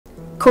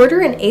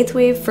Quarter and eighth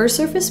wave first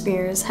surface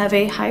mirrors have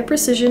a high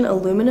precision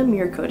aluminum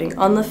mirror coating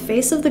on the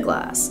face of the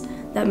glass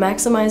that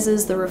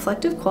maximizes the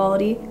reflective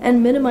quality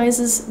and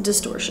minimizes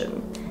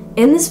distortion.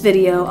 In this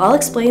video, I'll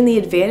explain the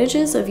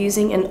advantages of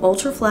using an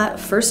ultra-flat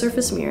first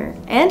surface mirror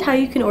and how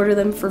you can order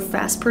them for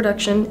fast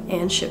production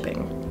and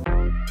shipping.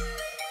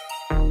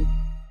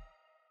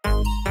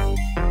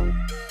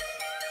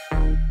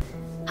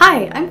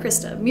 Hi, I'm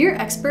Krista, mirror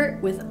expert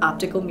with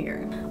Optical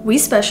Mirror. We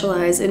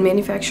specialize in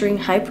manufacturing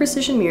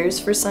high-precision mirrors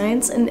for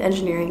science and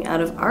engineering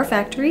out of our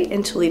factory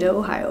in Toledo,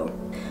 Ohio.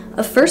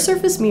 A first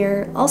surface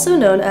mirror, also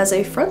known as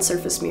a front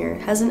surface mirror,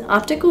 has an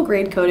optical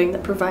grade coating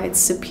that provides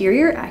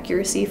superior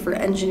accuracy for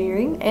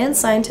engineering and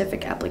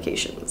scientific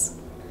applications.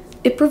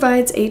 It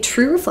provides a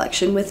true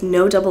reflection with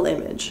no double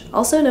image,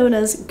 also known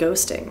as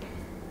ghosting.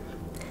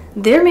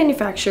 They're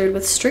manufactured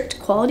with strict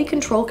quality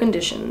control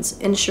conditions,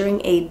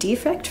 ensuring a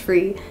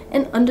defect-free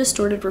and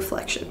undistorted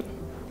reflection.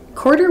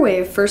 Quarter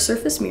wave first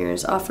surface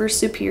mirrors offer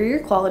superior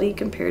quality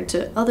compared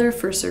to other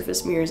first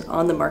surface mirrors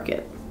on the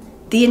market.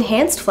 The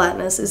enhanced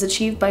flatness is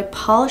achieved by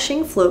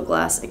polishing float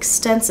glass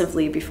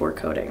extensively before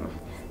coating.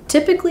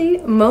 Typically,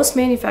 most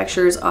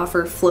manufacturers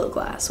offer float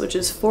glass, which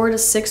is 4 to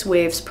 6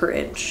 waves per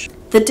inch.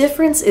 The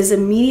difference is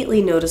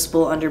immediately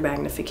noticeable under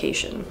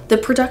magnification. The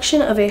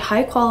production of a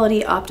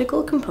high-quality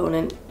optical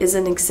component is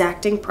an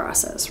exacting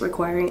process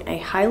requiring a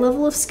high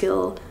level of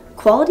skill,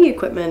 quality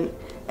equipment,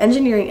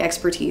 engineering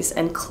expertise,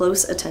 and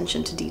close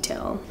attention to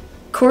detail.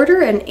 Quarter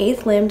and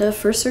eighth lambda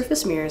first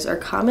surface mirrors are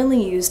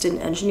commonly used in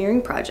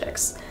engineering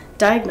projects,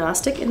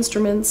 diagnostic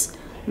instruments,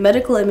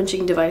 medical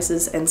imaging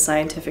devices, and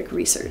scientific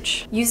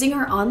research. Using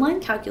our online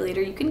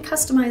calculator, you can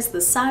customize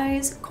the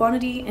size,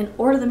 quantity, and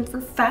order them for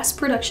fast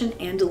production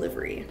and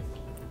delivery.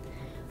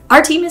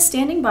 Our team is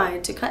standing by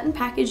to cut and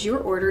package your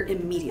order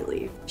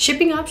immediately.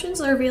 Shipping options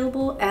are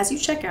available as you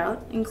check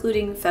out,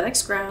 including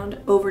FedEx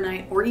Ground,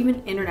 overnight, or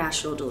even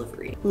international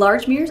delivery.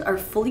 Large mirrors are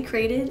fully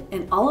crated,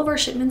 and all of our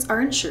shipments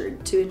are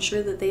insured to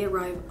ensure that they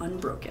arrive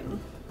unbroken.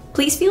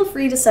 Please feel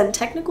free to send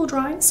technical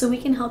drawings so we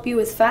can help you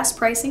with fast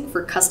pricing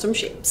for custom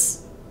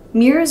shapes.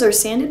 Mirrors are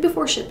sanded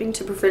before shipping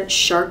to prevent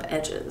sharp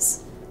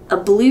edges. A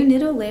blue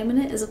Nitto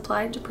laminate is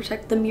applied to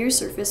protect the mirror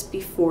surface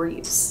before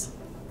use.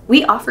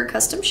 We offer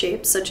custom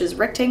shapes such as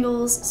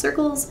rectangles,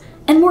 circles,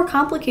 and more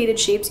complicated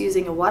shapes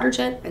using a water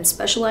jet and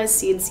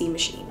specialized CNC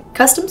machine.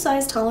 Custom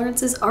size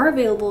tolerances are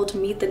available to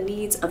meet the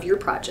needs of your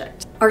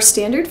project. Our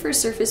standard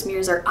first surface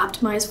mirrors are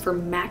optimized for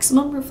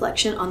maximum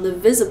reflection on the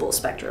visible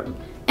spectrum,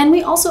 and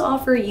we also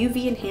offer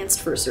UV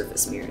enhanced first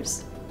surface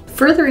mirrors.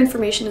 Further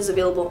information is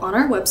available on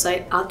our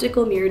website,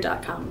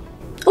 opticalmirror.com,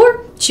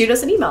 or shoot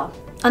us an email.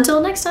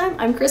 Until next time,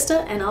 I'm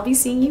Krista, and I'll be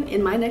seeing you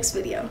in my next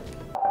video.